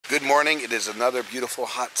Good morning. It is another beautiful,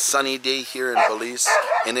 hot, sunny day here in Belize.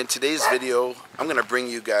 And in today's video, I'm going to bring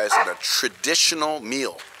you guys a traditional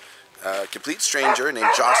meal. A complete stranger named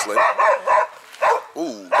Joselyn,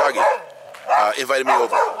 ooh, doggy, invited me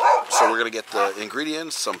over. So we're going to get the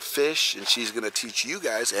ingredients, some fish, and she's going to teach you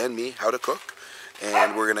guys and me how to cook.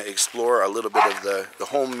 And we're going to explore a little bit of the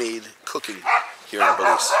homemade cooking here in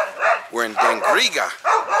Belize. We're in Dangriga,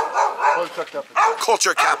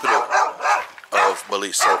 culture capital of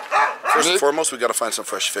Belize. So first and foremost, we got to find some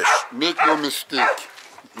fresh fish. Make no mistake.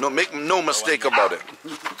 No, make no mistake about it.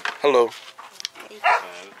 Hello.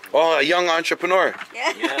 Oh, a young entrepreneur.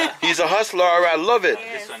 Yeah. He's a hustler. All right, I love it.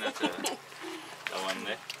 This one is the one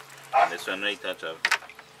there. And this one right at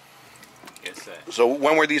yes, sir. So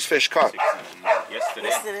when were these fish caught?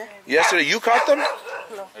 Yesterday. Yesterday. You caught them?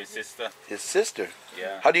 No. His sister. His sister.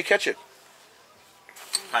 Yeah. How do you catch it?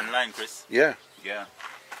 Online, Chris. Yeah. Yeah.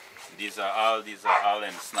 These are all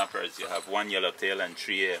snappers. You have one yellowtail and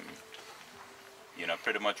three. You know,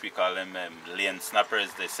 pretty much we call them lane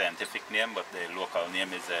snappers, the scientific name, but the local name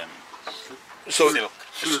is silk.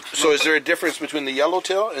 So is there a difference between the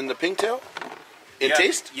yellowtail and the pinktail in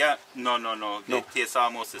taste? Yeah, no. They taste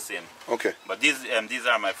almost the same. Okay. But these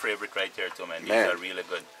are my favorite right here too, man. These are really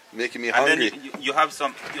good. Making me hungry. And then you have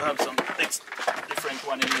some different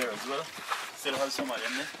one in here as well. Still have some of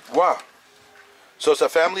them there. Wow. So it's a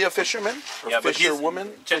family of fishermen? Or yeah,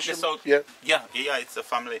 fisherwomen? Check this out. Yeah, it's a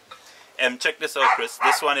family. Check this out, Chris.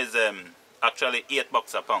 This one is actually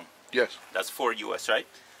 $8 a pound. Yes. That's $4 US, right?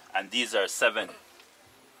 And these are $7.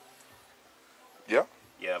 Yeah.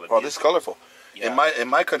 Yeah, but oh, this is colorful. Yeah. In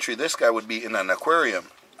my country, this guy would be in an aquarium.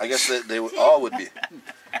 I guess they all would be.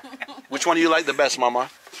 Which one do you like the best,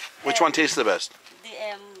 Mama? Which one tastes the best?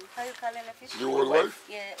 How you call the fish? The old wife?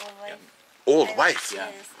 Yeah, old wife. Old wife. Yeah.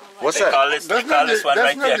 Yes, old wife. What's They that? call this one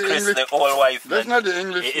right there, Chris, the old wife. That's man. not the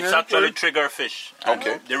English It's name. actually trigger fish. And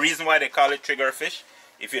Okay. the reason why they call it trigger fish,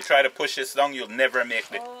 if you try to push this down, you'll never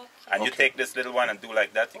make it. And you take this little one and do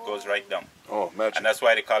like that, it goes right down. Oh, magic. And that's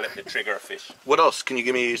why they call it the trigger fish. What else? Can you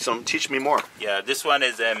give me some? Teach me more. Yeah, this one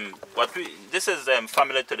is this is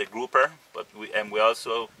familiar to the grouper, but we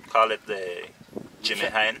also call it the Jimmy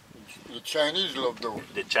Hine. The Chinese love those.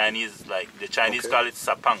 The Chinese call it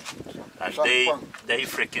sapang, and Sapang. they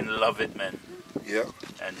freaking love it, man. Yeah.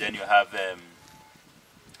 And then you have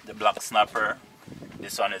the black snapper.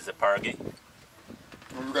 This one is the pargi.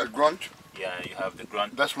 We got grunt. Yeah, you have the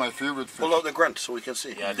grunt. That's my favorite fish. Pull out the grunt so we can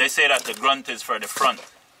see. Yeah, they say that the grunt is for the front,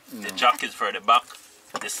 the jack is for the back,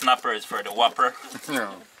 the snapper is for the whopper.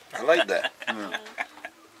 Yeah. I like that. Yeah.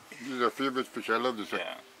 These are favorite fish. I love this.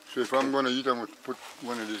 Yeah. So if I'm going to eat, I'm going to put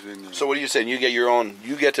one of these in there. So what are you saying? You get your own.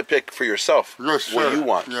 You get to pick for yourself Yes, what sir. you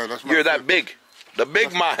want. Yeah, that's my You're that favorite. big. The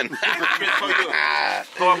big man. Chris,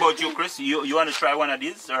 how about you, Chris? You want to try one of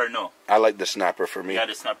these or no? I like the snapper for me. Yeah,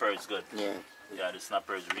 the snapper is good. Yeah. Yeah, the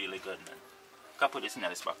snapper is really good, man. Can I put this in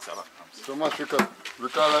this box? So much we call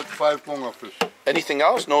that 5 pound of fish. Anything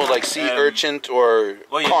else? No, like sea urchin or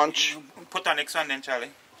conch? Put on next one then,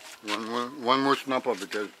 Charlie. One more snapper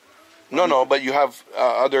because... No, but you have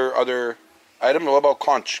other items. What about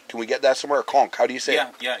conch? Can we get that somewhere? Conch, how do you say it?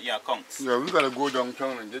 Yeah, conchs. Yeah, we got to go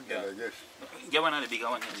downtown and get that, I guess. Get one of the bigger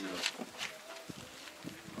ones.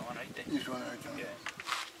 One right there. This one right there.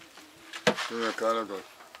 Yeah. So we call it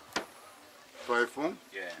a 5 pound?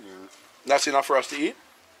 Yeah. That's enough for us to eat?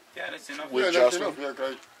 Yeah, that's enough. With Yeah, that's Jocelyn? enough. Yeah,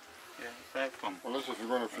 guys. Yeah, 5 pounds. Unless if you're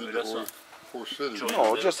going to feed Maybe the that's whole city. Throw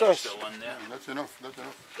No, in just the us. extra one there. That's enough. That's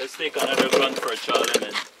enough. Let's take another grunt for Charlie,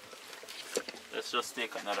 man. Let's just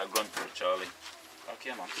take another grunt for Charlie.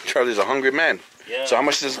 Okay, man. Charlie's a hungry man. Yeah. So how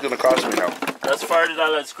much is this going to cost me now? That's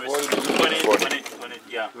 $40, Chris. 40. 20,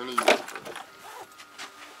 yeah. Really,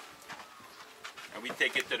 And we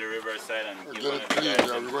take it to the riverside and give get one it of the clean. guys.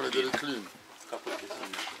 Yeah, we're going to get it clean. Couple this in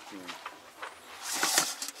there.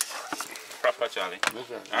 Proper, Charlie.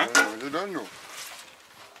 Listen, Huh? you don't know.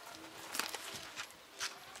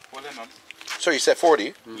 Hold them up. So you said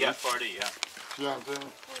 40? Yeah, 40, yeah. See what I'm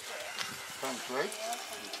saying? Thanks, right?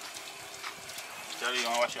 Charlie, you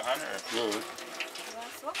want to wash your hand or? Yeah. You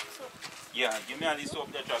want soap? Soap. Yeah, give me all these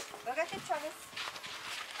soap there, Charlie. Go get it, Travis.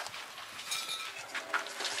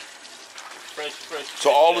 Fresh. So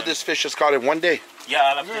all of this fish is caught in one day? Yeah,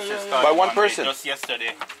 all of this is caught By in one day, person? Just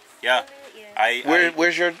yesterday. Yeah. Yeah.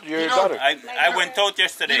 Where's your daughter? I went out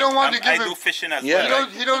yesterday. You don't want to I give do him- fishing as Yeah. well.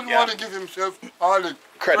 He doesn't want to give himself all the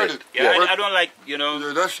Credit. Yeah, Yeah. I don't like, you know.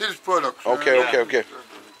 Yeah, that's his product. Okay, Yeah. okay.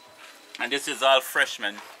 And this is all fresh,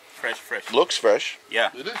 man. Fresh. Looks fresh.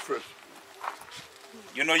 Yeah. It is fresh.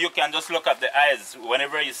 You know, you can just look at the eyes.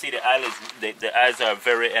 Whenever you see the eyes, the eyes are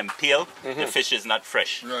very pale. The fish is not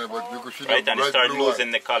fresh. Yeah, but you can see Right, the and it bright starts blue losing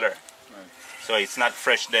eye. the color. So it's not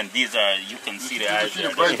fresh then. These are, you can see the eyes. see the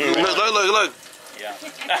There. bright blue Look, look, look, look. Yeah.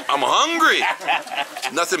 I'm hungry.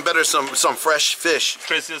 Nothing better some fresh fish.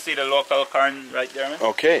 Chris, you see the local corn right there, man?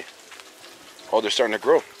 Okay. Oh, they're starting to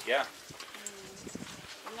grow. Yeah.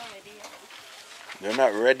 I'm not ready yet. They're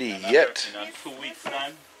not ready yet. In 2 weeks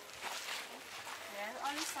time. Yeah,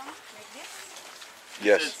 only some like this.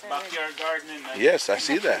 Yes. It's backyard gardening. Man. Yes, I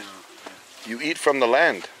see that. You eat from the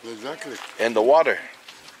land Exactly. and the water.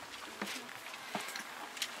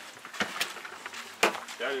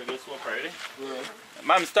 There you go, swap already. Yeah.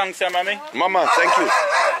 Ma'am, thanks, mommy. Mama, thank you.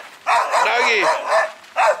 Doggy,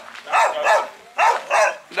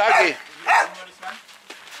 doggy,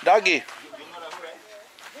 doggy.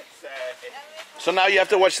 So now you have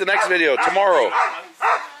to watch the next video tomorrow.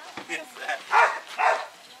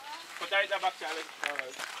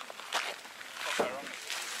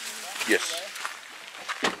 Yes.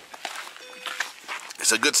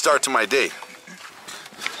 It's a good start to my day.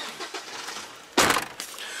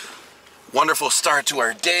 Wonderful start to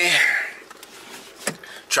our day.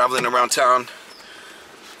 Traveling around town.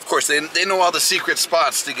 Of course, they know all the secret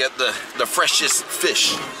spots to get the freshest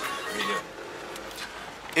fish.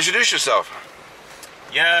 Introduce yourself.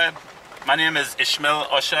 Yeah, my name is Ismael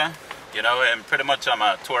Usher. You know, and pretty much I'm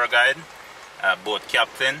a tour guide, boat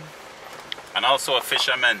captain, and also a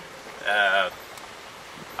fisherman.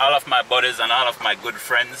 All of my buddies and all of my good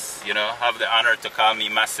friends, you know, have the honor to call me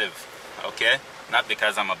Massive, okay? Not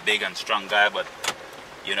because I'm a big and strong guy, but,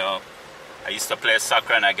 you know, I used to play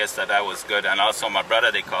soccer and I guess that I was good. And also my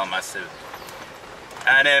brother, they call Massive.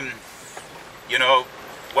 And, you know,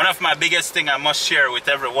 one of my biggest thing I must share with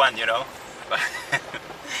everyone, you know,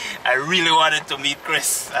 I really wanted to meet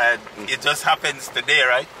Chris. It just happens today,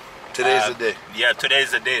 right? Today's the day. Yeah, today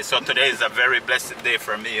is the day. So today is a very blessed day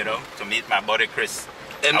for me, you know, to meet my buddy Chris.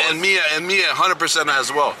 And me 100%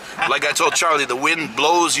 as well. Like I told Charlie, the wind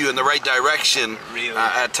blows you in the right direction Really?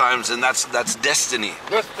 at times, and that's destiny.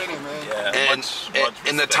 Destiny, man. Yeah, And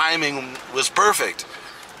and the respect. timing was perfect.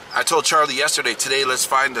 I told Charlie yesterday, today let's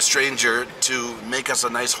find a stranger to make us a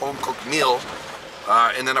nice home-cooked meal.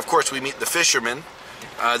 And then, of course, we meet the fisherman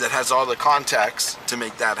that has all the contacts to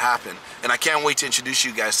make that happen. And I can't wait to introduce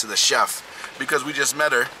you guys to the chef, because we just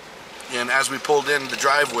met her. And as we pulled in the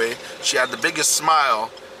driveway, she had the biggest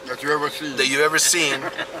smile That you ever see. that you've ever seen.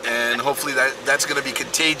 And hopefully that's going to be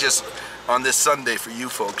contagious on this Sunday for you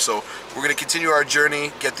folks. So we're going to continue our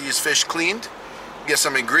journey, get these fish cleaned, get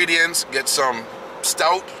some ingredients, get some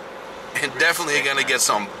stout, and definitely going to get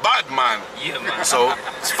some badman. Yeah, man. So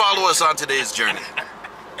follow us on today's journey.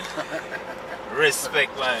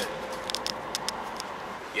 Respect, man.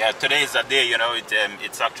 Yeah, today is a day, you know,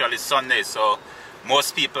 it's actually Sunday, so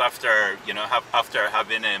most people after, you know, after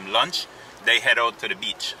having lunch, they head out to the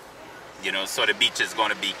beach. You know, so the beach is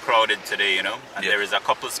going to be crowded today, you know, and Yeah. there is a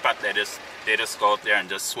couple spots they just go out there and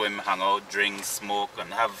just swim, hang out, drink, smoke,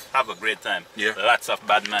 and have a great time. Yeah. Lots of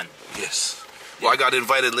bad men. Yes. Well, I got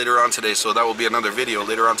invited later on today, so that will be another video.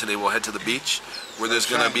 Later on today, we'll head to the beach, where there's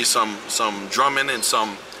going to be some drumming and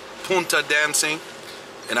some punta dancing.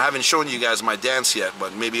 And I haven't shown you guys my dance yet,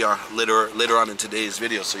 but maybe later on in today's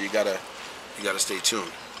video, so you gotta stay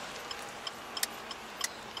tuned.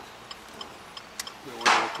 They want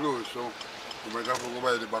to close, so you might have to go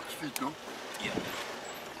by the back street, no? Yeah.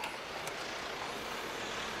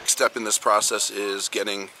 Next step in this process is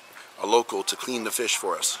getting a local to clean the fish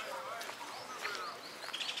for us.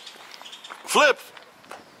 Flip!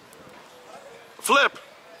 Flip!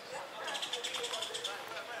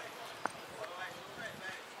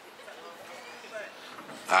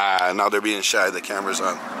 Ah, now they're being shy, the camera's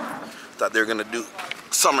on. Thought they were gonna do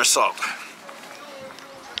somersault.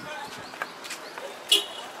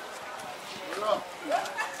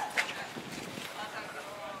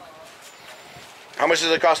 How much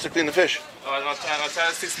does it cost to clean the fish? I'll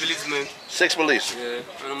charge 6 Belize, man. 6 Belize. Yeah, and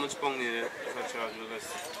how much pound yeah, I'll charge you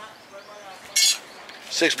less.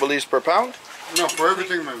 6 Belize per pound? No, for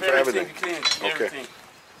everything, man. For everything. Clean, Okay. everything.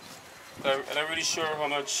 I'm not really sure how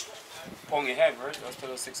much pound you have, right? I'll tell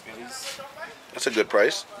you 6 Belize. That's a good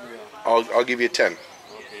price. Yeah, I'll give you 10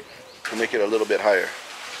 okay. to make it a little bit higher.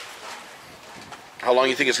 How long do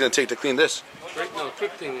you think it's going to take to clean this?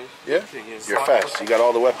 Quick thing. Yeah? Quick thing, yes. You're fast. You got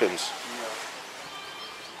all the weapons.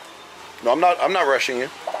 No, I'm not rushing you.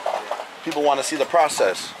 People want to see the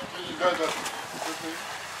process. You got that.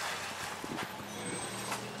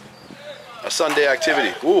 A Sunday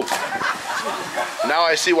activity. Ooh. Now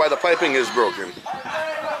I see why the piping is broken.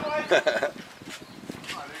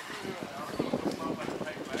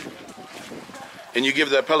 And you give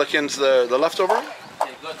the pelicans the leftover?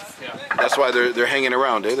 Yeah, good. Yeah. That's why they're hanging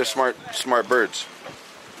around, eh? They're smart birds.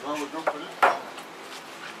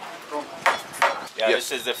 Yeah, Yes.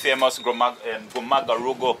 This is the famous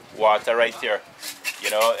Gumagarugo water right here. You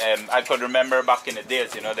know, I could remember back in the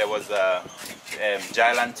days, you know, there was a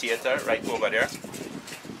Giant Theater right over there.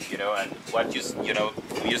 You know, and you know,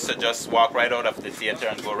 we used to just walk right out of the theater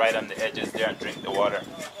and go right on the edges there and drink the water.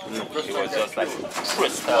 It was just like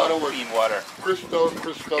crystal clean water. Crystal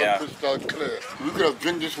clear. We could have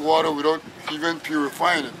drank this water without even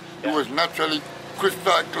purifying it. It was naturally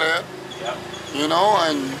crystal clear. Yeah. You know,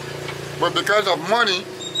 but because of money,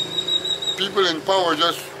 people in power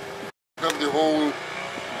just up the whole,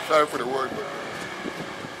 sorry for the word, but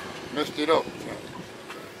messed it up.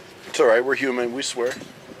 It's all right. We're human. We swear.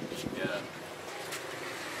 Yeah.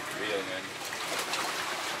 Real, man.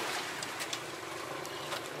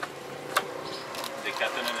 The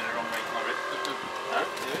cat in the room right now, right? Huh?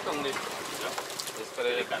 Yeah, come there. Yeah. Just for the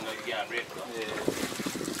They can get a break.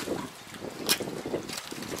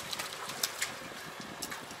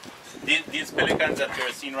 These pelicans that you're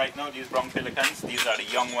seeing right now, these brown pelicans, these are the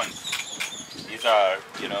young ones. These are,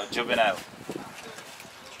 you know, juvenile.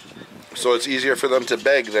 So it's easier for them to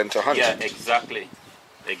beg than to hunt. Yeah, exactly.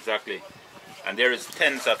 Exactly. And there is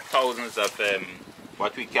tens of thousands of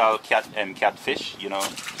what we call catfish, you know.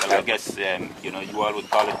 Well, I guess, you know, you all would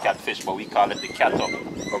call it catfish, but we call it the catto.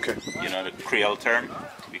 Okay. You know, the Creole term,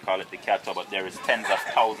 we call it the catto, but there is tens of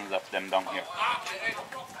thousands of them down here.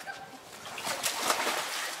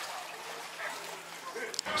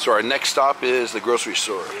 So our next stop is the grocery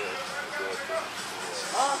store.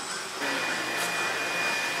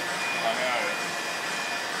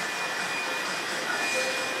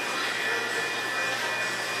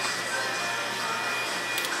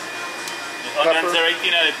 Onions are right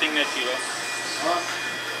in the thing that you love.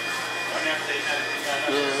 Onions are in the thing that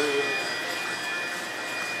you love.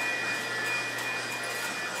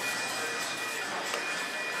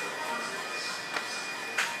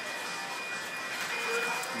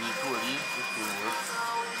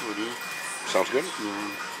 Sounds good.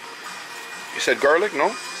 Yeah. You said garlic, no?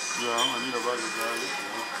 Yeah, I need a bag of garlic.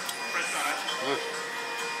 Yes.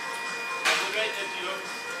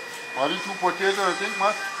 Are these two potatoes, I think,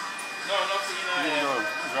 Matt? No, nothing in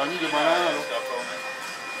No, I need the banana.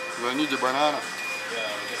 I need the banana.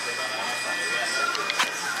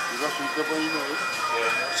 You got some pepper in there?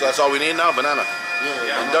 So that's all we need now, banana.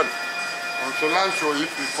 Yeah. And done. On cilantro,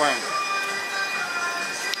 if we find.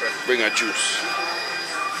 Bring our juice.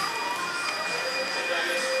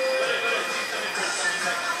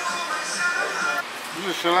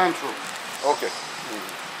 This is cilantro. Okay.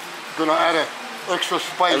 Gonna add an extra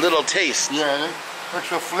spice. A little taste. Yeah,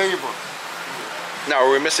 extra flavor. Now, are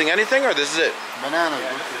we missing anything, or this is it? Banana.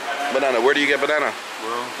 Banana. Where do you get banana?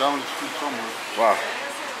 Well, down the street somewhere. Wow.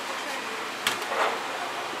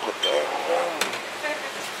 Put that.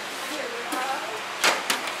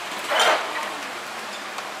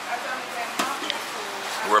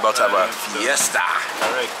 We're about to have a fiesta.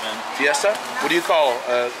 Correct, man. Fiesta? What do you call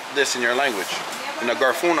this in your language? In a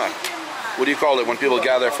garfuna. What do you call it when people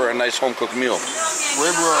gather for a nice home-cooked meal?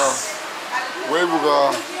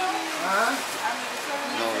 Webuga.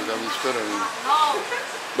 No, you got me stuttering.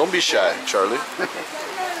 Don't be shy, Charlie.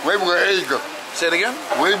 Webuga eiga. Say it again?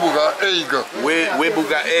 Webuga eiga.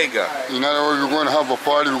 Webuga ega. In other words, we're going to have a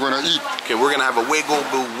party, we're going to eat. Okay, we're going to have a wega.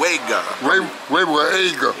 Webuga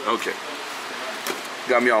eiga. Okay.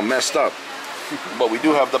 Got me all messed up. But we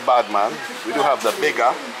do have the bad man. We do have the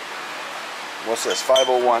bigger. What's this?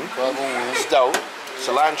 501. 501. Stout.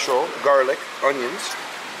 Cilantro. Garlic. Onions.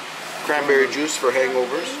 Cranberry juice for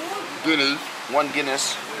hangovers. Guineas. 1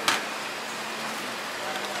 Guinness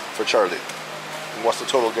for Charlie. And what's the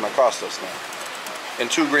total going to cost us now?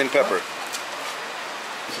 And 2 green pepper.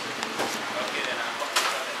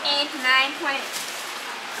 89.20.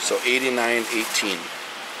 So $89.18.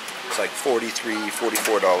 It's like $43,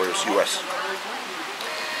 $44 US.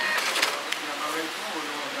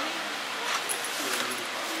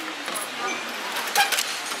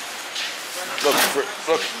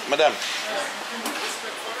 Look, madam.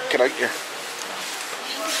 Can I here?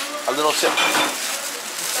 A little tip.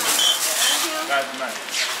 Bad man.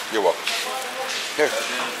 You're welcome. Here,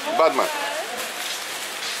 bad man.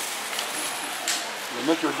 You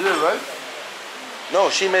make your deal, right? No,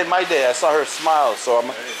 she made my day. I saw her smile, so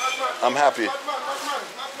I'm happy. Let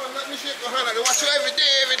me shake your hand. I watch you every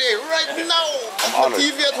day, right now. I'm honored.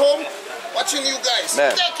 TV at home, watching you guys.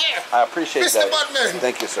 Man, Take care. I appreciate Mr. that. Batman.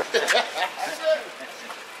 Thank you, sir.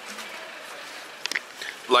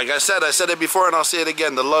 Like I said it before and I'll say it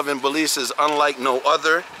again. The love in Belize is unlike no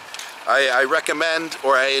other. I recommend,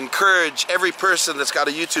 or I encourage every person that's got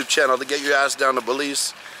a YouTube channel to get your ass down to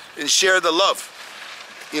Belize and share the love.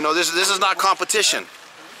 You know, this is not competition.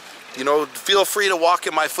 You know, feel free to walk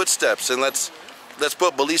in my footsteps, and let's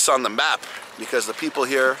put Belize on the map, because the people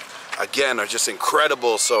here, again, are just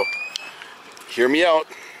incredible. So hear me out,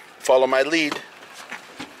 follow my lead.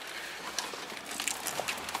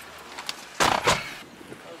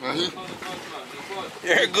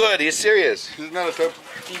 You're good. He's serious. He's not a type.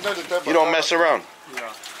 He's not the type. You don't mess around.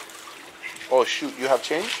 Yeah. Oh shoot! You have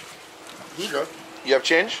change? He does. You have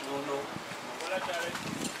change? No.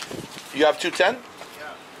 You have 210?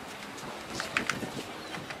 Yeah.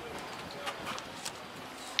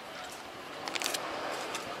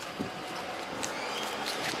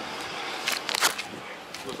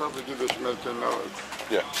 We'll have to give this man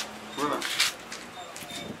 $10. Yeah. Hold on.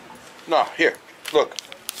 No, here. Look.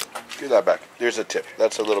 Give that back. There's a tip.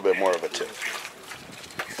 That's a little bit more of a tip.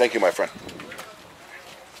 Thank you, my friend.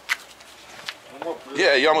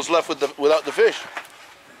 Yeah, you almost left without the fish.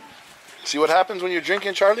 See what happens when you're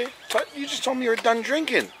drinking, Charlie? You just told me you were done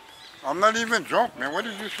drinking. I'm not even drunk, man. What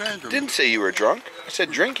are you saying to me? Didn't say you were drunk. I said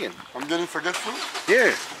drinking. I'm getting forgetful?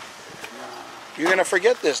 Here. You're going to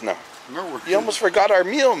forget this now. No. You almost forgot our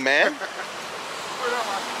meal, man.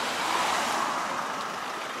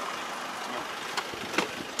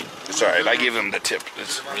 It's alright, I gave him the tip.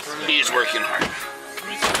 He's working hard.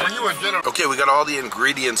 Okay, we got all the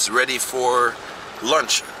ingredients ready for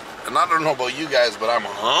lunch. And I don't know about you guys, but I'm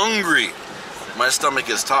hungry. My stomach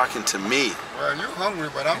is talking to me. Well, you're hungry,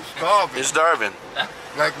 but I'm starving. It's starving.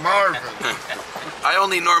 Like Marvin. I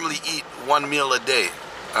only normally eat one meal a day,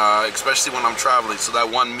 especially when I'm traveling. So that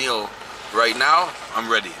one meal, right now, I'm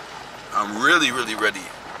ready. I'm really, really ready.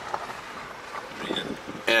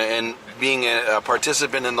 And being a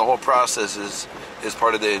participant in the whole process is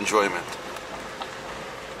part of the enjoyment.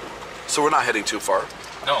 So we're not heading too far.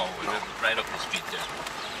 No, we're right up the street there.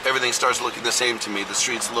 Everything starts looking the same to me. The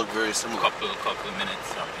streets look very similar. Couple of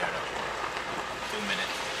minutes up here. 2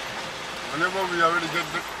 minutes. Whenever we already get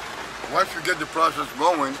once we get the process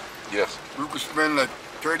going, Yes. we could spend like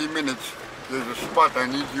 30 minutes. There's a spot I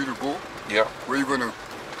need you to go Yeah. where you're gonna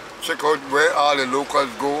check out where all the locals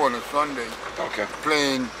go on a Sunday, Okay.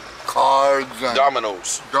 playing cards and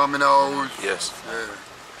Dominoes. dominoes. Yes. Yeah.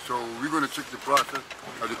 So we're gonna check the process,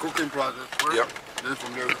 the cooking process first. Yep. Then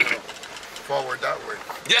from there we're gonna forward that way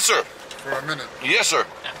Yes, sir. for a minute. Yes, sir.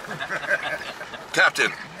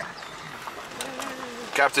 Captain.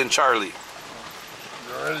 Captain Charlie.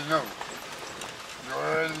 You already know. You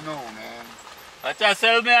already know, man.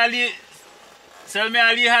 Sell me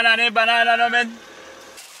Ali Hanane banana, no man.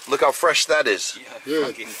 Look how fresh that is.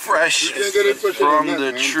 Yeah. Fresh You can't get it fresher from than that,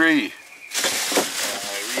 the man. tree.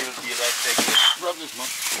 Real deal, I take it. Rub this, man.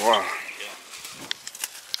 Wow.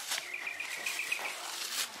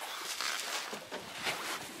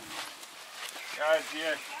 Guys,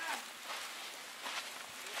 yeah.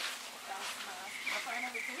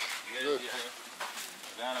 Good.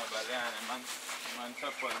 Man,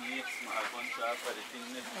 top on me, small bunch of for the thing.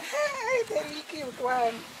 Very cute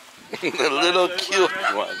one. The little cute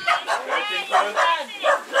one. Everything good?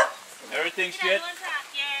 Everything straight?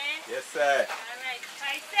 Yes, sir.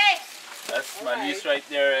 That's my niece right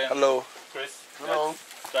there. Hello. Chris. Hello.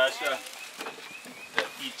 That's Sasha, the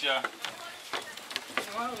teacher.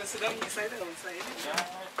 Oh, we sit down inside the outside.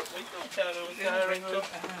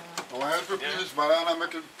 I want to peel this banana,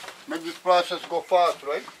 make this process go fast,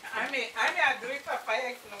 right? I mean, do it for 5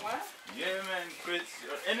 eggs, you know what? Yeah, man, Chris.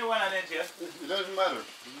 Anyone on it, yeah? It doesn't matter.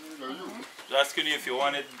 You know, you. Asking you if you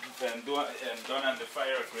want it done on the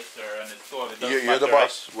fire, Chris, or on the stove. It doesn't You're the matter,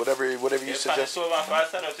 boss. Whatever you suggest. So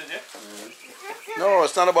faster, don't you? No,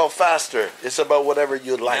 it's not about faster. It's about whatever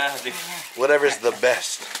you like. Yeah, Whatever's the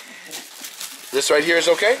best. This right here is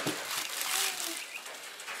okay?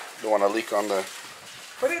 Don't want to leak on the...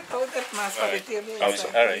 Put it out that mask for the table.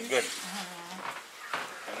 Alright, good.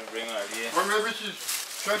 I'm gonna bring her here. Or maybe she's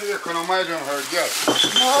trying to economize on her gas.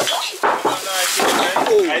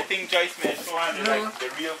 I think Joyce made 200, like the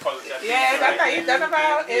real quality. Yeah, that's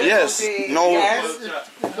about it. Yes, no. Yes.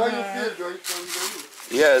 It's how you feel, Joyce.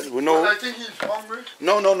 Yeah, we know... I think he's hungry.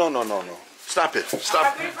 No. Stop it.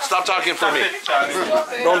 Stop talking for me. Charlie.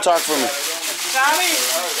 Don't talk for me. Charlie,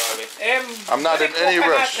 I'm not in any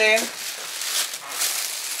rush.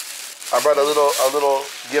 I brought a little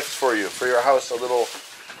gift for you, for your house, a little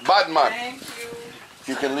Batman. Thank you.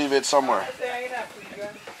 You can leave it somewhere.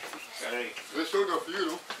 Let's show the for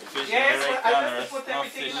you, Yes, I just put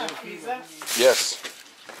everything in the freezer. Yes.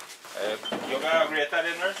 You got a greater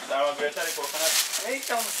than her? I have a greater than coconut. They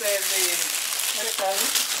don't say what do you call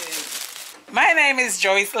it? My name is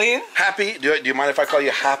Joselyn. Happy? Do you mind if I call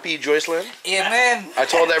you Happy, Joselyn? Amen. I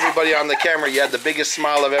told everybody on the camera you had the biggest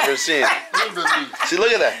smile I've ever seen. See,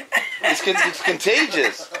 look at that. It's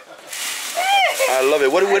contagious. I love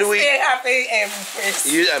it. What do we? Stay happy,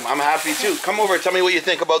 Chris. I'm happy too. Come over. Tell me what you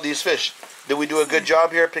think about these fish. Did we do a good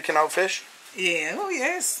job here picking out fish? Yeah. Oh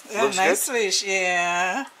yes. Looks Nice good? fish.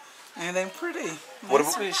 Yeah. And then pretty.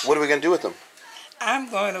 Nice fish. What are we gonna do with them?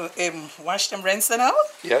 I'm going to wash them, rinse them out,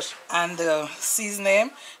 Yes. and season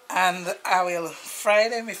them, and I will fry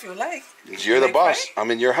them if you like. You're the boss. Fry?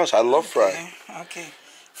 I'm in your house. I love frying. Okay.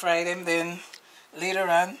 Fry them, then later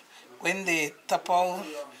on, when they top out,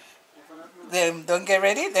 them don't get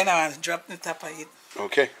ready, then I'll drop the top of it.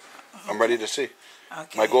 Okay. I'm ready to see.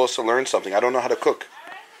 Okay. My goal is to learn something. I don't know how to cook.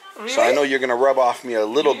 Really? So I know you're gonna rub off me a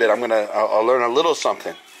little bit. I'll learn a little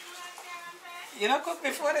something. You don't cook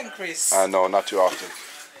before then, Chris? No, not too often.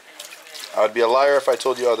 I would be a liar if I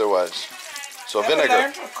told you otherwise. So Never vinegar.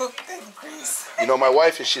 learn to cook then, Chris. You know, my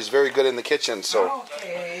wife she's very good in the kitchen, so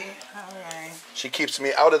Okay. All right. she keeps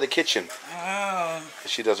me out of the kitchen. Oh.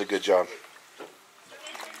 She does a good job.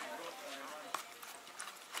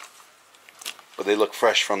 But they look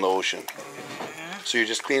fresh from the ocean. Yeah. So you're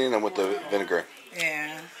just cleaning them with the vinegar.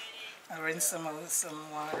 Yeah. I'll rinse them out with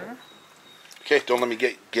some water. Okay, don't let me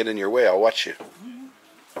get in your way. I'll watch you.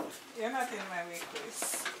 You're not in my way,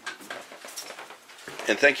 Chris.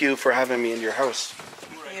 And thank you for having me in your house.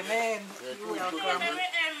 Amen. You're welcome.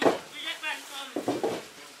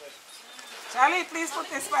 Charlie, please put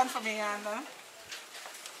this one for me, Anna.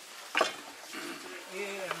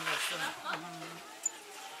 Yeah,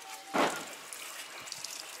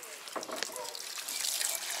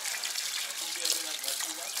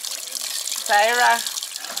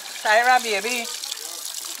 Tyra, baby.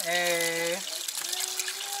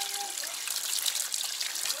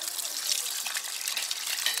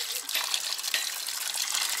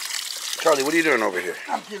 Charlie, what are you doing over here?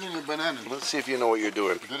 I'm peeling the bananas. Let's see if you know what you're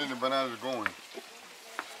doing. Getting the bananas going.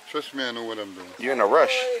 Trust me, I know what I'm doing. You're in a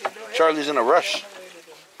rush. Charlie's in a rush.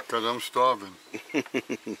 Because I'm starving.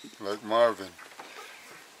 Like Marvin.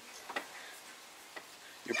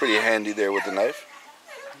 You're pretty handy there with the knife.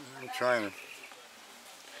 I'm trying it.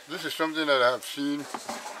 This is something that I have seen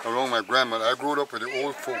around my grandmother. I grew up with the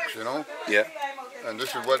old folks, you know? Yeah. And this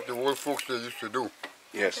is what the old folks they used to do.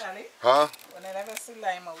 Yes. Charlie, Huh? when I never see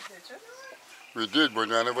lime out, did you? We did,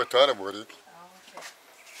 but I never thought about it. Oh, okay.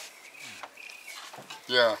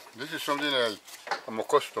 Yeah, this is something that I'm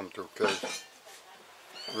accustomed to, because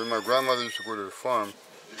when my grandmother used to go to the farm,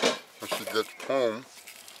 when she gets home,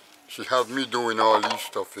 she have me doing all these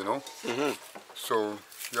stuff, you know? Mm-hmm. So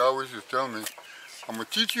she always used to tell me, I'm going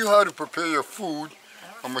to teach you how to prepare your food.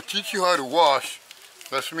 I'm going to teach you how to wash.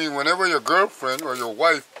 That's mean whenever your girlfriend or your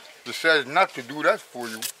wife decides not to do that for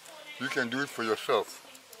you, you can do it for yourself.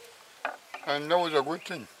 And that was a good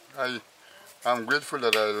thing. I'm grateful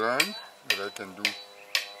that I learned that I can do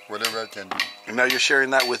whatever I can do. And now you're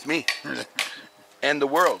sharing that with me and the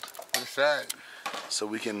world. That's right. So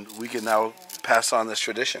we can now pass on this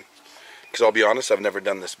tradition. Because I'll be honest, I've never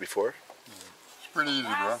done this before. It's pretty easy,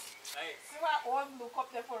 bro. See what old look up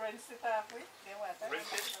there for rinse it off with? They want that.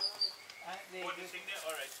 Rinse it? Put the thing there?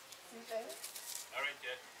 Alright. See that? Alright,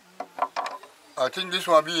 yeah. I think this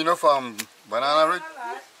one be enough banana, right?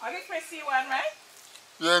 Only Chris see one, right?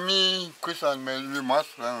 Yeah, me, Chris and Mel, we must,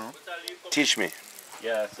 I don't know. Teach me.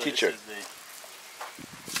 Yeah, so Teacher. This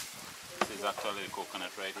is actually the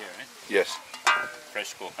coconut right here, right? Yes.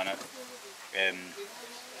 Fresh coconut.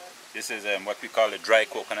 This is what we call a dry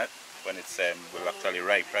coconut when it's will actually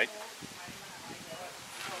ripe, right?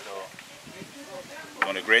 So we're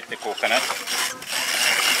going to grate the coconut.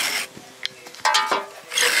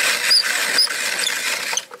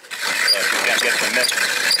 You can get the milk.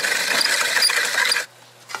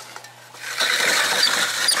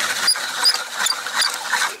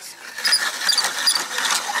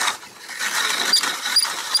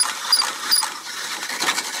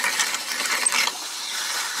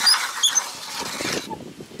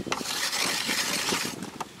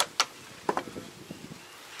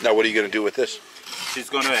 Now what are you going to do with this? She's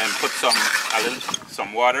going to put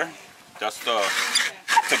some water just to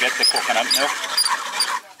get the coconut milk.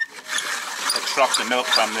 Extract the milk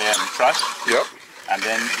from the trash. Yep. And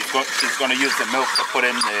then she's going to use the milk to put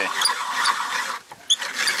in the...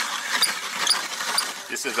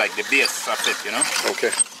 This is like the base of it, you know?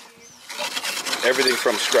 Okay. Everything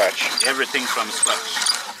from scratch. Everything from scratch.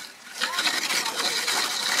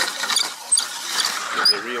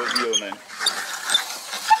 It's a real deal, man.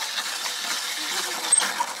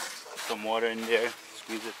 Some water in there,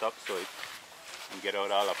 squeeze it up so it can get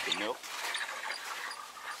out all of the milk.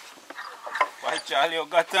 Why, Charlie, you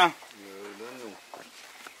got them?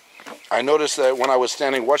 I noticed that when I was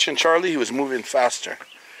standing watching Charlie, he was moving faster.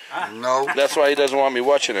 No. That's why he doesn't want me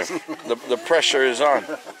watching him. The pressure is on.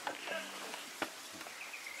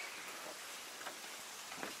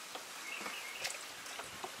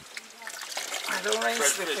 I don't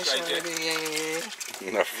rinse the fish already.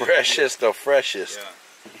 Yeah. The freshest of freshest. Yeah.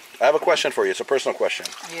 I have a question for you. It's a personal question.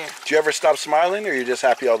 Yeah. Do you ever stop smiling, or are you just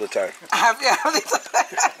happy all the time? Happy all the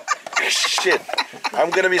time. Shit, I'm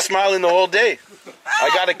gonna be smiling the whole day. I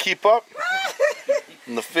gotta keep up.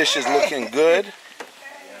 And the fish is looking good.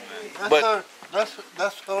 But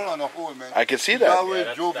That's her on the whole, man. I can see that. Always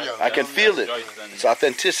jovial. I can feel it. It's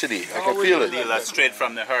authenticity. I can feel it. Deal that straight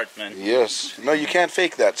from the heart, man. Yes. No, you can't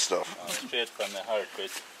fake that stuff. Straight from the heart,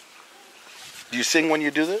 Chris. Do you sing when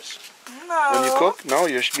you do this? No. When you cook? No,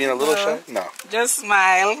 you're being a little shy? No. Just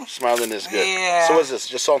smile. Smiling is good. Yeah. So what's this?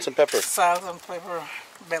 Just salt and pepper? Salt and pepper.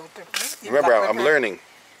 Bell pepper. Remember, Black I'm pepper. learning.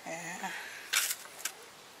 Yeah.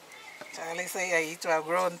 Charlie say I eat to a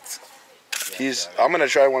grunt. I'm gonna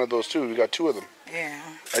try one of those too. We got 2 of them. Yeah.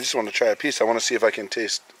 I just want to try a piece. I want to see if I can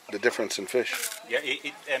taste the difference in fish. Yeah,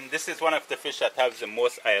 this is one of the fish that has the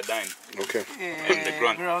most iodine. Okay. Yeah. The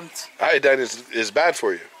grunt. Iodine is bad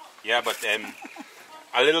for you. Yeah, but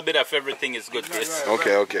a little bit of everything is good, Chris.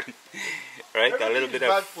 Okay, okay. Right? A little bit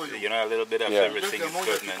Everything's bad of, for you. you know, a little bit of Yeah. everything Just the is amount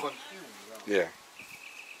good, that you man. consume. Yeah.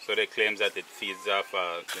 So they claim that it feeds off,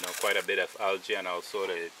 you know, quite a bit of algae and also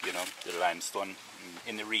the, you know, the limestone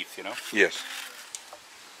in the reef, you know. Yes.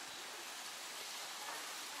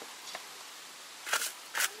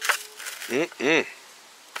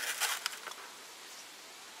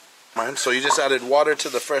 Man, so you just added water to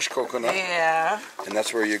the fresh coconut, Yeah. and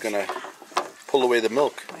that's where you're gonna pull away the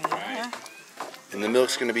milk, Yeah. and the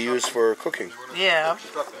milk's gonna be used for cooking. Yeah.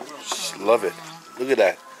 Just love it. Look at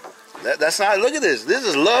that. That's not. Look at this. This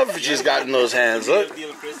is love she's got in those hands. Real Look.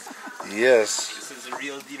 deal, Chris. Yes. This is the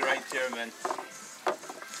real deal right here, man.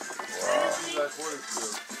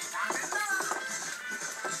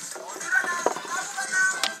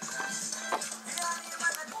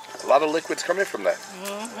 A lot of liquids coming from that.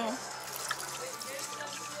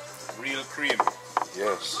 Real cream.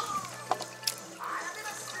 Yes.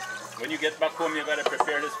 When you get back home, you gotta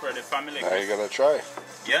prepare this for the family. Now you gotta try.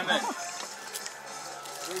 Yeah, man.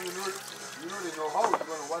 You really know how you're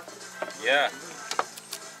going to watch it. Yeah.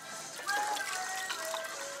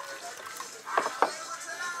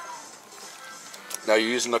 Now you're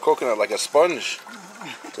using the coconut like a sponge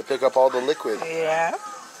to pick up all the liquid. Yeah.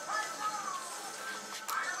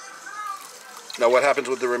 Now what happens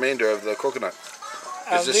with the remainder of the coconut?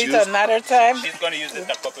 I'll this do it used- another time. She's gonna use it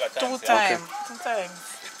a couple of times. 2 yeah. times. 2 times.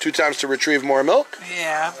 2 times to retrieve more milk?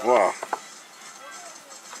 Yeah. Wow.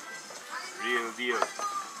 Real deal.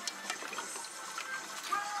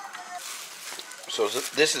 So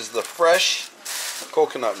this is the fresh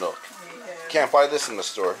coconut milk. Can't buy this in the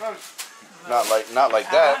store. Not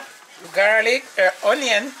like that. Garlic,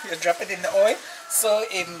 onion, you drop it in the oil, so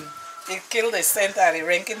it kills the scent of the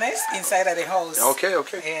rankiness inside of the house. Okay,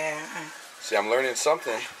 okay. Yeah. See, I'm learning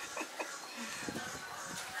something.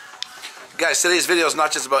 Guys, today's video is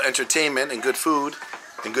not just about entertainment and good food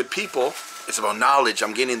and good people. It's about knowledge.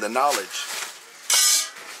 I'm gaining the knowledge.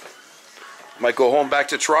 Might go home back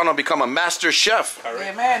to Toronto and become a master chef.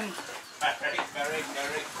 Amen.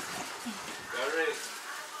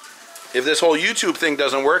 If this whole YouTube thing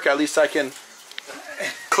doesn't work, at least I can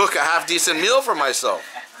cook a half decent meal for myself.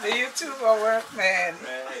 The YouTube will work, man.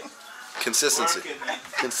 Consistency.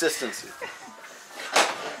 Consistency.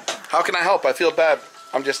 How can I help? I feel bad.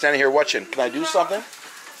 I'm just standing here watching. Can I do something?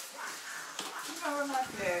 No, not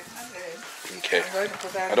yet. Not yet. Okay. I'm going to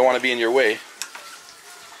put that. I don't want to be in your way.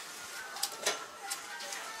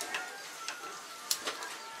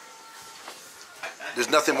 There's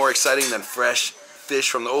nothing more exciting than fresh fish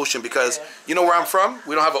from the ocean because you know where I'm from?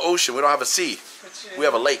 We don't have an ocean. We don't have a sea. We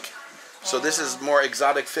have a lake. So this is more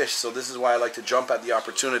exotic fish. So this is why I like to jump at the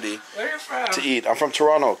opportunity Where are you from? to eat. I'm from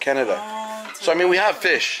Toronto, Canada. So I mean we have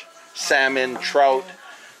fish, salmon, trout,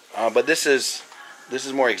 but this is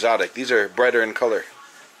more exotic. These are brighter in color.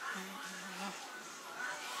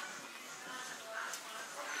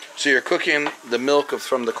 So you're cooking the milk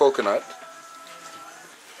from the coconut.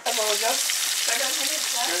 About just 7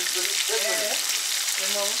 minutes,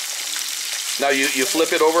 Now you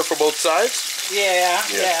flip it over for both sides? Yeah,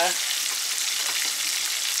 yeah.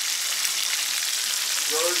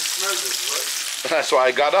 You already smelled it, right? That's why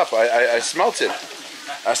I got up. I smelt it.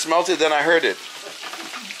 I smelt it, then I heard it.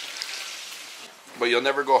 But you'll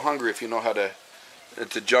never go hungry if you know how to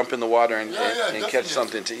jump in the water and catch definitely.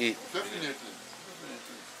 something to eat. Definitely.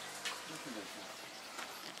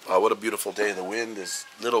 What a beautiful day. The wind is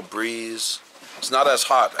little breeze. It's not as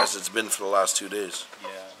hot as it's been for the last 2 days.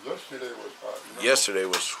 Yeah. Yesterday was hot. You know? Yesterday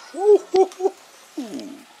was whoo, whoo, whoo, whoo. Yeah,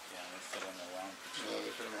 it's still in the warm. Yeah,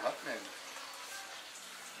 it's been hot, man.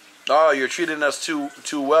 Oh, you're treating us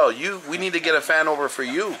too well. We need to get a fan over for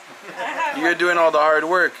you. You're doing all the hard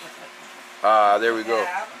work. Ah, there we go.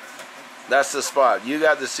 Yeah. That's the spot. You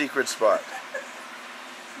got the secret spot.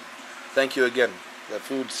 Thank you again. That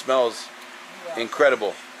food smells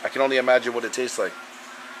incredible. I can only imagine what it tastes like.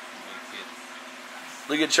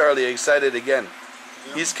 Look at Charlie, excited again.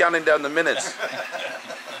 He's counting down the minutes.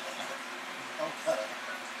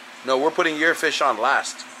 No, we're putting your fish on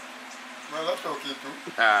last. Well, that's okay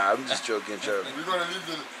too. Ah, I'm just joking, Charlie. We're gonna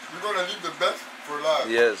leave the best for last.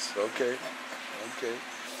 Yes, okay. Okay.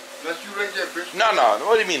 That's you right there, bitch. No, no,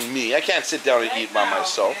 what do you mean me? I can't sit down and Right eat by now.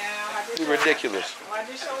 myself. Yeah, It's ridiculous. Why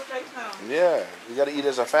do you show it right now? Yeah, we gotta eat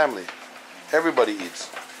as a family. Everybody eats.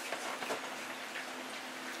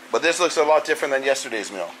 But this looks a lot different than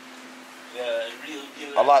yesterday's meal. Yeah, real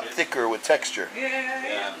deal. A lot thicker with texture. Yeah.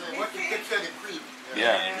 Yeah, what you think that it cream?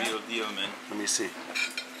 Yeah. Real deal, man. Let me see.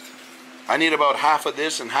 I need about half of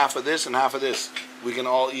this and half of this and half of this. We can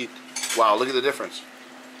all eat. Wow, look at the difference.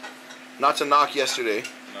 Not to knock yesterday,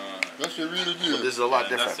 No, That's a real deal. but this is a lot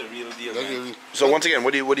that's different. a real deal, That's a man. real- So once again,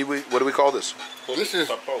 what do we call this? This is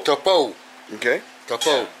Tapo. tapau. Okay.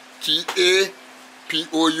 Tapau.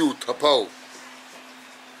 Tapou. Tapau.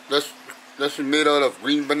 That's made out of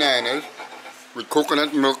green bananas with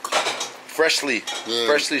coconut milk. Freshly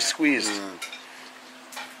squeezed. Yeah.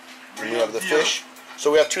 And we have the fish.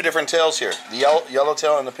 So we have 2 different tails here: the yellow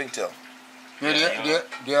tail and the pink tail. Yeah,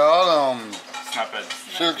 they're all Snappers.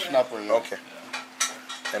 silk snapper. Yeah. Okay.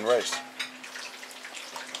 And rice.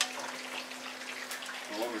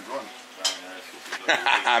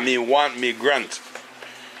 I mean, want me grunt.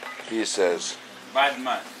 He says. Bad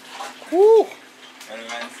man. Woo! What do you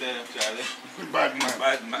man say, Charlie? Bad man.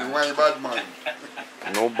 Bad You man. want a bad man.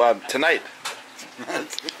 No bad.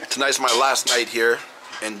 Tonight's my last night here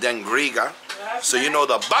in Dangriga. So you know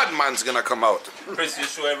the bad man's gonna come out. Chris, you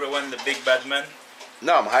show everyone the big bad man?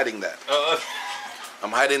 No, I'm hiding that. Oh,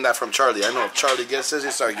 I'm hiding that from Charlie. I know if Charlie gets this,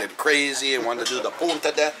 he start getting crazy and want to do the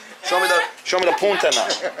punta there. Show me the punta now.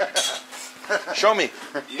 Show me.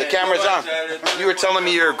 The camera's on. You were telling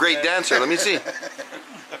me you're a great dancer. Let me see.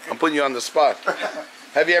 I'm putting you on the spot.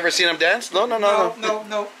 Have you ever seen him dance? No.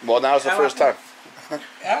 No. Well, now's the first time.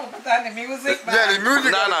 I will put on the music. Yeah, the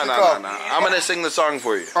music. No. I'm gonna sing the song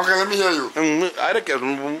for you. Okay, let me hear you. I don't care.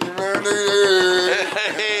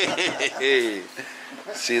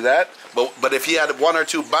 See that? But if he had 1 or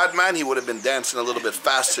 2 bad man, he would have been dancing a little bit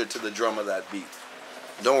faster to the drum of that beat.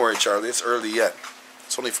 Don't worry, Charlie. It's early yet.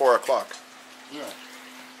 It's only 4 o'clock. Yeah.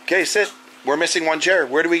 Okay, sit. We're missing 1 chair.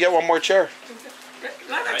 Where do we get 1 more chair?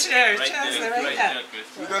 Not a chair. right Chairs there, right right there. there,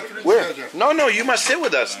 Chris. We got 3 Where? chairs here. No, you must sit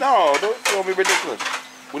with us. No, don't be ridiculous.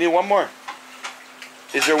 We need 1 more.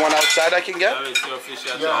 Is there one outside I can get? Charlie, it's your fish,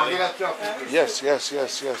 Yeah, Charlie. get that stuff. Yes.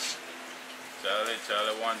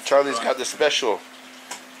 Charlie wants. Charlie's got the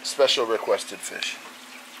special requested fish.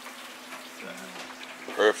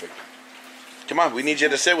 Perfect. Come on, we need you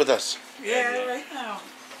to sit with us. Yeah, right now.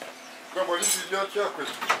 Come on, this is your chair, Chris.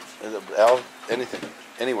 Al, anything,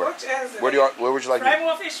 anywhere. What chairs? Where would you like Fry me?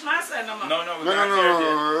 more fish master no more. No, we No, got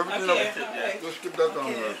here. everything Okay, up. okay. Let's keep that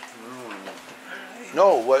on there.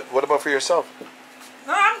 No, what about for yourself?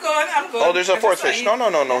 No, I'm good. Oh, there's a I 4th just fish. want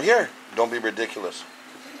No, here. Don't be ridiculous.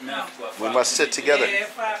 No. We must sit together. Yeah,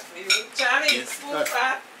 fat for you. Charlie, Yes. spoon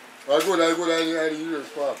fat. I use your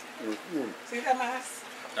spot. See the mask?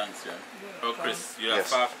 Thanks, yeah. Oh, Chris, you have Yes.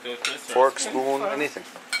 5 to Chris? or- Fork, spoon, anything.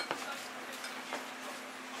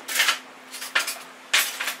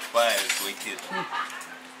 Why, it's wicked.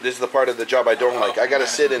 This is the part of the job I don't like. I gotta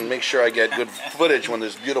sit and make sure I get good footage when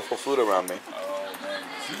there's beautiful food around me. Oh, man.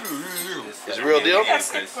 It's a real deal? Yes,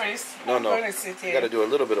 Chris. No. I'm gonna sit You here. gotta do a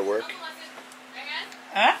little bit of work.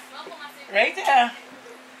 Huh? Right there.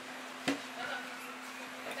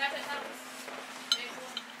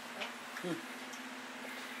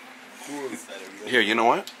 Here, you know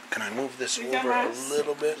what? Can I move this You got over a mice?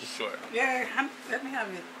 little bit? Sure. Yeah, let me have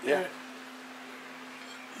it. Yeah.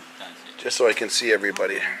 Thanks, yeah. Just so I can see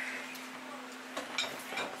everybody.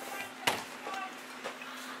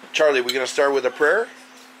 Charlie, we gonna start with a prayer?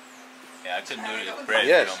 Yeah, I could do it with bread,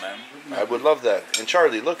 Yes. you know, man. I would love that. And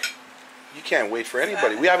Charlie, look, you can't wait for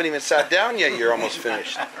anybody. We haven't even sat down yet. You're almost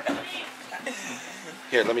finished.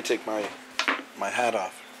 Here, let me take my hat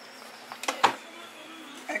off.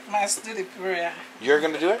 Like master do the prayer. You're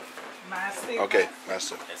gonna do it? Master. Okay,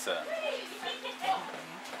 master. Yes, sir.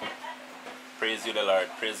 Praise you, the Lord.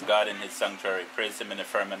 Praise God in his sanctuary. Praise him in the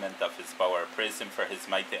firmament of his power. Praise him for his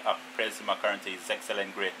mighty act. Praise him according to his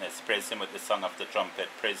excellent greatness. Praise him with the song of the trumpet.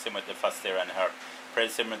 Praise him with the fastere and harp.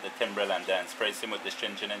 Praise him with the timbrel and dance. Praise him with the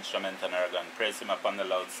stringent instrument and organ. Praise him upon the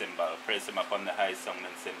loud cymbal. Praise him upon the high song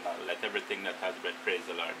and cymbal. Let everything that has breath praise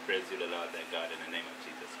the Lord. Praise you, the Lord, thy God, in the name of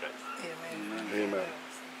Jesus Christ. Amen. Amen.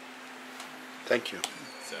 Thank you.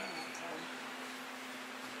 So,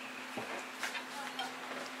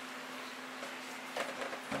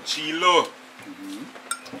 Chilo.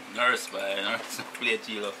 Nurse, by nurse. Play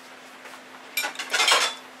Chilo.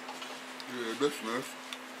 Yeah, that's nice.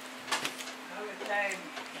 All the time.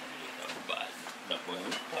 Bad. That boy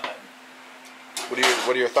was bad.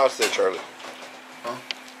 What are your thoughts there, Charlie? Huh?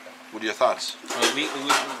 What are your thoughts?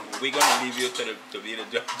 We gonna leave you to be the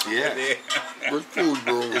judge. Yeah. Good food,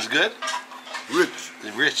 bro. It's good? Rich.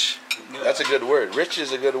 Rich. That's a good word. Rich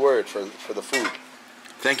is a good word for the food.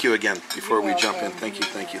 Thank you again before we jump in. Thank you,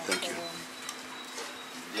 thank you, thank you.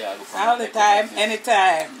 Yeah, All the time,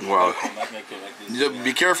 anytime. Wow.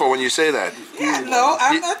 Be careful when you say that. Yeah, no,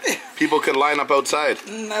 I'm not. People could line up outside.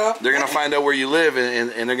 No. They're going to find out where you live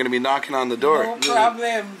and they're going to be knocking on the door. No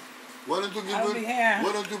problem. Why don't you give I'll be here.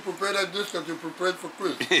 Why don't you prepare that dish that you prepared for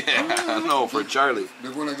Chris? Yeah, no, for Charlie.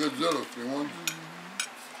 They're gonna get jealous. They want.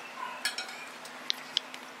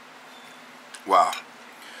 Wow.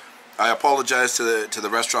 I apologize to the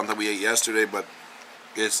restaurant that we ate yesterday, but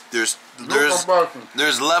there's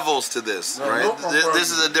levels to this, No, right? no This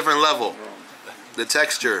is a different level. The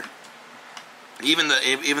texture, even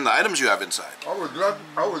the items you have inside. I was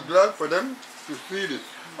glad for them to see this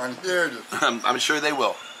and hear this. I'm sure they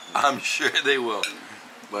will. I'm sure they will.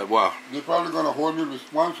 But wow. They're probably gonna hold me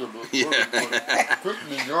responsible. Yeah. Chris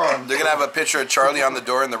be gone. They're gonna have a picture of Charlie on the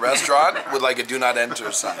door in the restaurant with like a "Do Not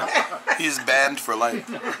Enter" sign. He's banned for life.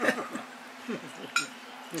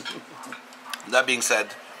 That being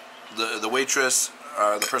said, the waitress,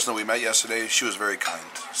 the person that we met yesterday, she was very kind.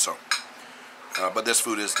 So, but this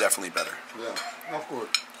food is definitely better. Yeah, of course.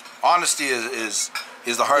 Honesty is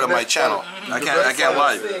the heart of my channel. I can't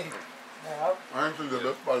lie. Honestly, the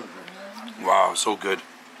best part. Wow, so good.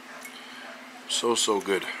 So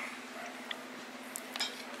good.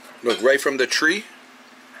 Look, right from the tree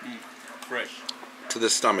Fresh. to the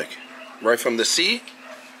stomach. Right from the sea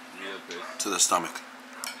Real crisp. to the stomach.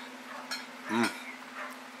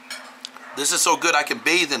 This is so good I can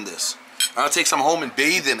bathe in this. I'll take some home and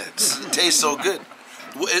bathe in it. It tastes so good.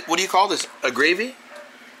 What do you call this? A gravy?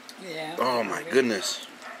 Yeah. Oh my goodness.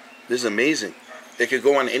 This is amazing. It could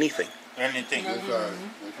go on anything. Anything. That's all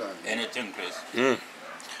right. Anything, Chris.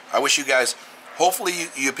 I wish you guys, hopefully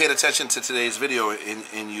you paid attention to today's video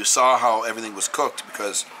and you saw how everything was cooked,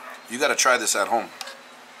 because you got to try this at home.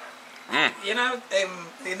 You know,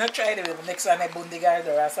 they not try the next one, Bundiga,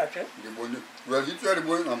 the rasa trip. Well, he tried to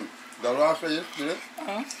go in the rasa yesterday.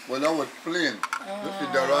 Well, that was plain. This is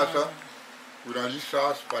the rasa with a little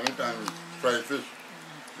sauce, pan it, and fried fish.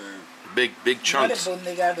 Big Not chunks. the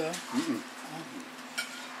Bundiga, though.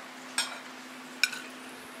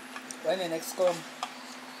 When the next come?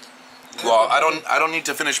 Well, I don't need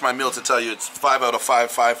to finish my meal to tell you it's 5 out of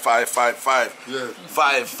 5, 5, 5, 5, 5. Yes.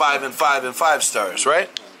 5, 5, and 5, and 5 stars, right?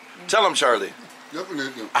 Tell him, Charlie.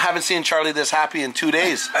 Definitely. I haven't seen Charlie this happy in 2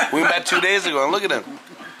 days. We met 2 days ago, and look at him.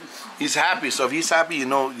 He's happy. So if he's happy, you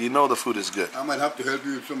know the food is good. I might have to help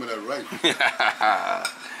you with some of that rice.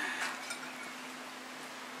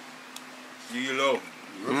 You low.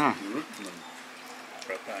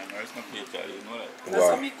 That's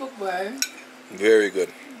Wow. how me cook, boy. Very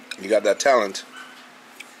good. You got that talent.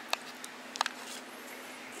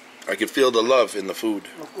 I can feel the love in the food.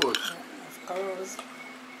 Of course. Of course.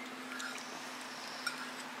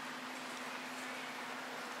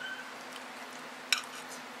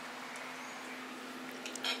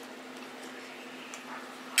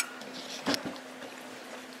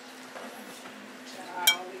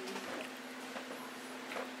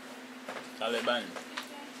 Taliban.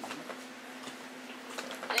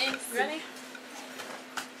 Ready?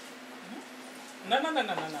 No.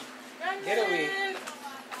 Get away.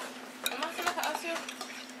 I'm not gonna ask you.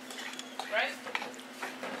 Right?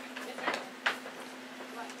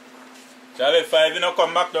 Charlie, 5, you know,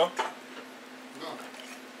 come back though.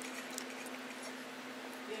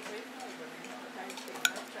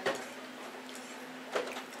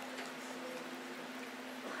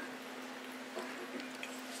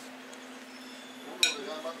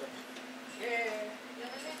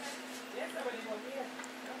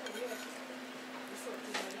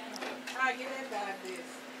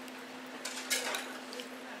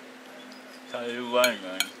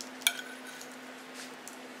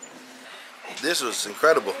 This was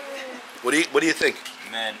incredible. What do you think?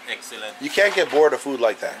 Man, excellent. You can't get bored of food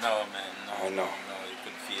like that. No, man, no. I know. No, you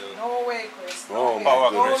could feel. No way, Chris. Oh, way. my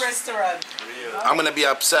No goodness. restaurant. I'm gonna be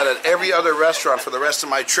upset at every other restaurant for the rest of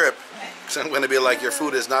my trip, because I'm gonna be like, your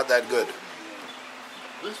food is not that good.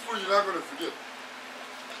 This food you're not gonna forget.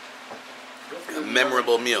 A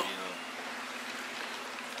memorable meal.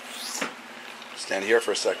 Stand here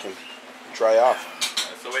for a second. Dry off.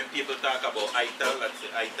 So when people talk about ital, that's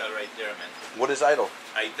the ital right there, man. What is idol?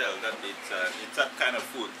 Ital, that it's that kind of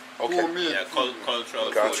food. Okay. Homemade. Yeah,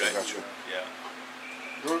 cultural Gotcha, food. Right? gotcha. Yeah.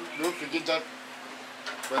 Don't forget that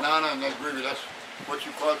banana and that gravy. That's what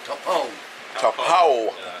you call tapao.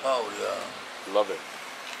 Tapao. Oh yeah. Love it.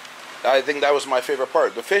 I think that was my favorite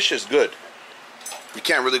part. The fish is good. You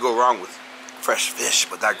can't really go wrong with fresh fish,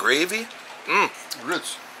 but that gravy,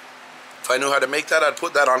 Rich. if I knew how to make that, I'd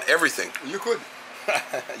put that on everything. You could.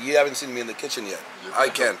 You haven't seen me in the kitchen yet. You I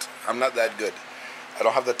could. can't. I'm not that good. I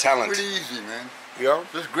don't have the talent. Pretty easy, man. Yeah?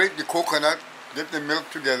 Just grate the coconut, get the milk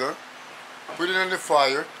together, put it on the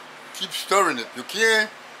fire, keep stirring it. You can't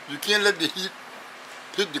let the heat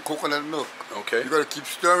hit the coconut milk. Okay. You gotta keep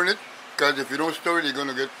stirring it, because if you don't stir it, you're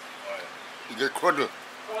gonna get curdled.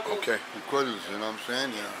 Okay. It curdles, you know what I'm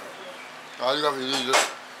saying? Yeah. All you have to do is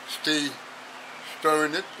just stay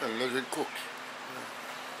stirring it and let it cook.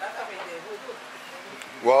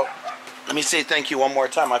 Well, let me say thank you one more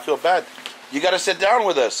time. I feel bad. You got to sit down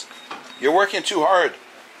with us. You're working too hard.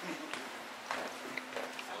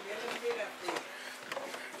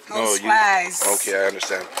 Spice. Okay, I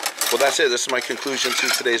understand. Well, that's it. This is my conclusion to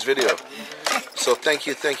today's video. So thank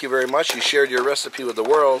you very much. You shared your recipe with the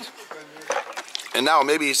world. And now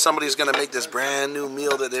maybe somebody's going to make this brand new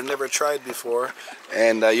meal that they've never tried before.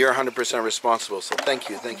 And you're 100% responsible. So thank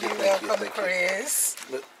you. Welcome, Chris.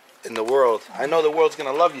 In the world. I know the world's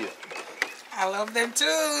going to love you. I love them too.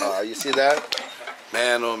 You see that?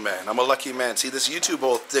 Man, oh man. I'm a lucky man. See, this YouTube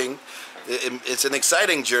whole thing, it's an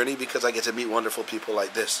exciting journey because I get to meet wonderful people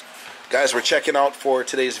like this. Guys, we're checking out for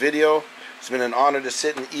today's video. It's been an honor to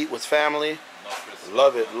sit and eat with family.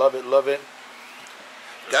 Love it, love it, love it.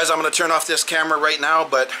 Guys, I'm going to turn off this camera right now,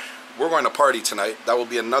 but we're going to party tonight. That will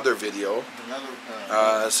be another video.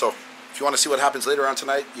 So if you want to see what happens later on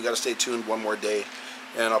tonight, you got to stay tuned one more day,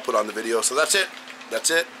 and I'll put on the video. So that's it.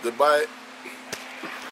 That's it. Goodbye.